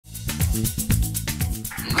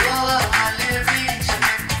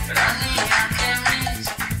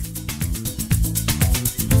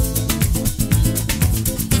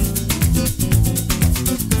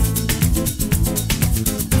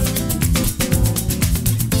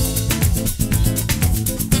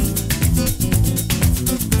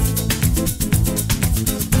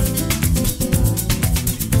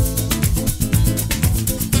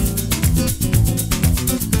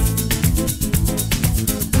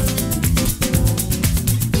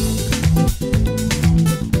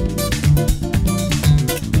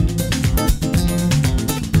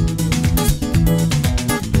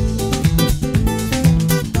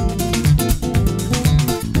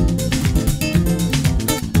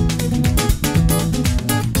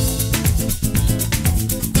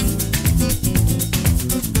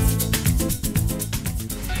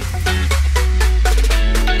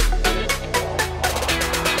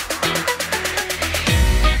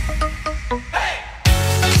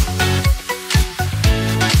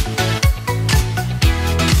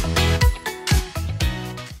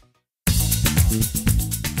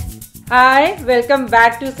Hi, welcome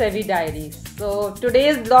back to SAVI Diaries. So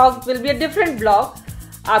today's vlog will be a different vlog.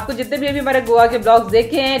 आपको जितने भी अभी हमारे गोवा के vlogs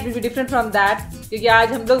देखे हैं, it will be different from that. क्योंकि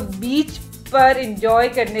आज हम लोग बीच पर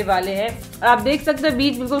enjoy करने वाले हैं और आप देख सकते हैं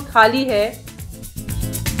बीच बिल्कुल खाली है.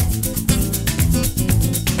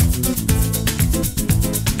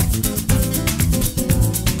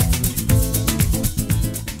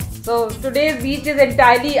 So today's beach is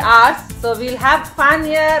entirely ours. So we'll have fun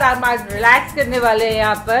here. हम आज relax करने वाले हैं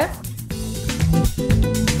यहाँ पर.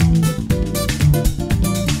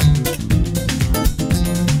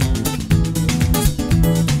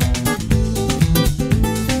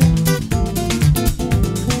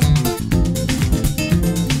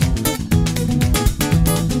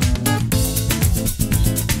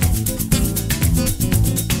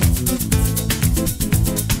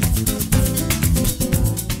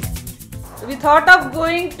 We thought of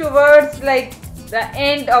going towards like the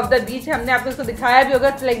end of the beach. हमने आपको इसको दिखाया भी होगा,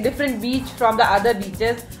 like different beach from the other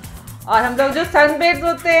beaches. और हम लोग जो sunbathes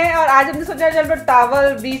होते हैं और आज हमने सोचा चलो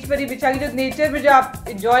टॉवल बीच पर ही बिछा के जो नेचर में जो आप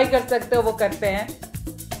enjoy कर सकते हो वो करते हैं.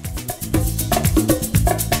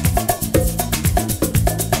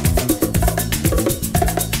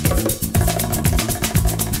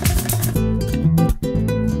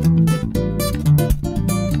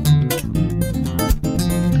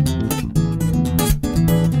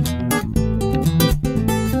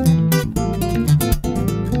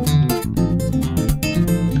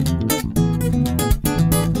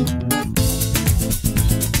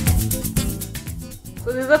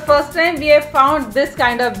 So this is the first time we have found this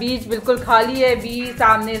kind of beach. बिल्कुल खाली है बीच,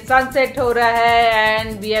 सामने sunset हो रहा है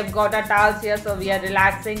and we have got our towels here, so we are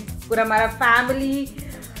relaxing. पूरा हमारा family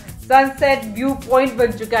sunset view point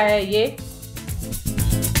बन चुका है ये.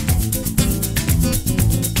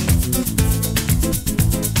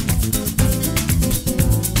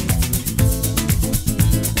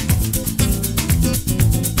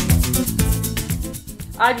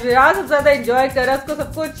 आज विराज सबसे ज्यादा एंजॉय कर रहा है, उसको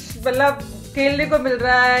सब कुछ मतलब खेलने को मिल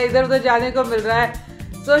रहा है, इधर उधर जाने को मिल रहा है.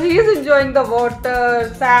 So he is enjoying the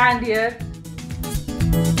water, sand here.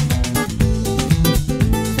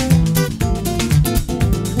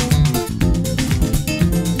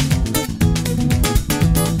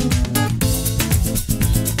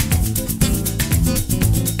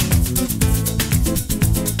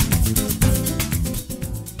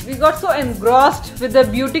 We got so engrossed with the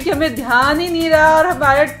beauty कि हमें ध्यान ही नहीं रहा और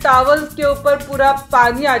हमारे टॉवल्स के ऊपर पूरा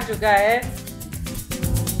पानी आ चुका है.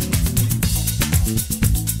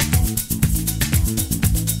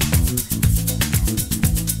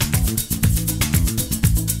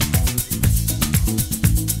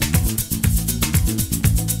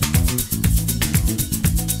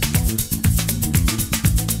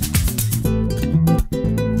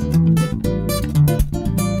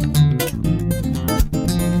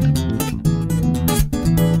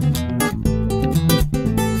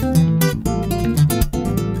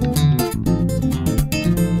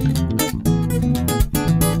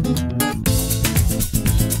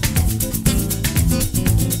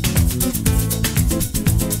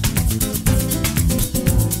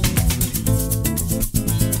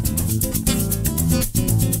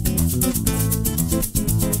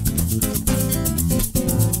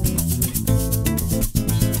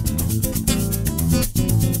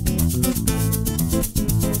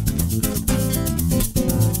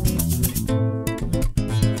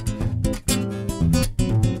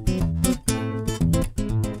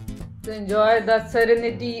 Enjoy the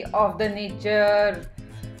serenity of the nature,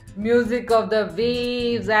 music of the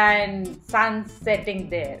waves and sun setting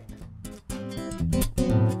there.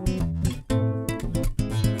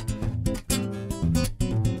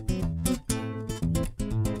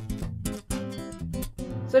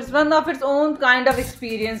 So it's one of its own kind of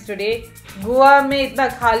experience today. Goa में इतना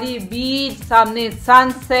खाली बीच, सामने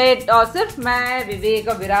सनसेट और सिर्फ मैं, विवेक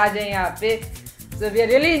और विराज हैं यहाँ पे. So we are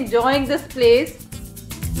really enjoying this place.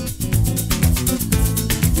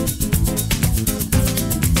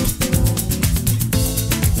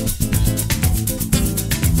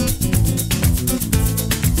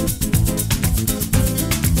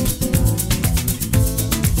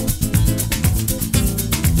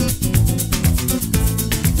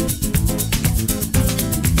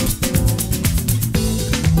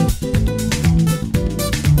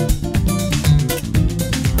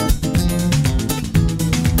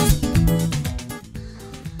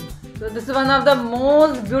 So this is one of the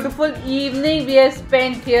most beautiful evening we have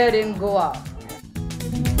spent here in Goa.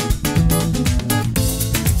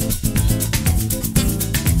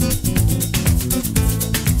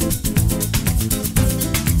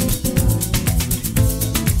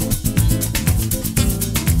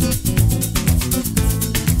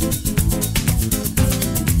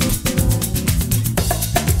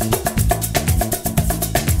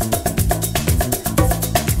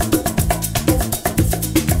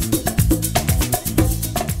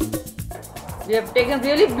 We have taken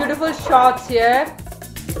really beautiful shots here.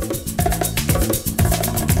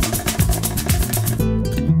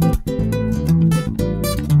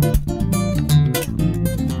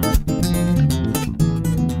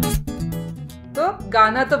 तो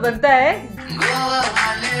गाना तो बनता है.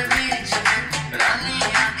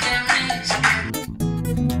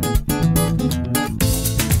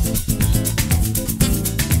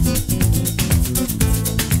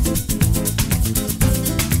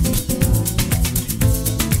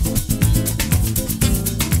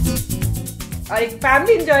 और एक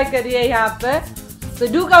फैमिली एंजॉय कर रही है यहाँ पर. So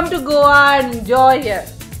do come to Goa and enjoy here.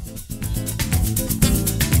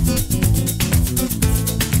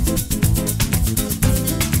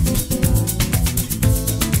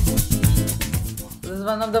 This is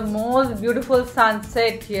one of the most beautiful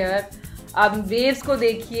sunset here. आप waves को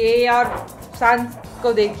देखिए और sun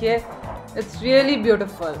को देखिए. It's really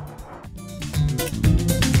beautiful.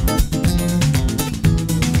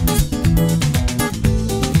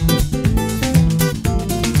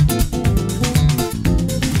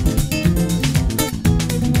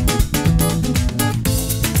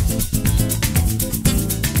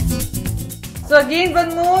 So again,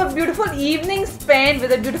 one more beautiful evening spent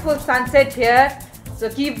with a beautiful sunset here. So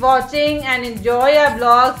keep watching and enjoy our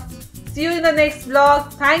vlogs. See you in the next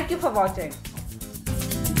vlog. Thank you for watching.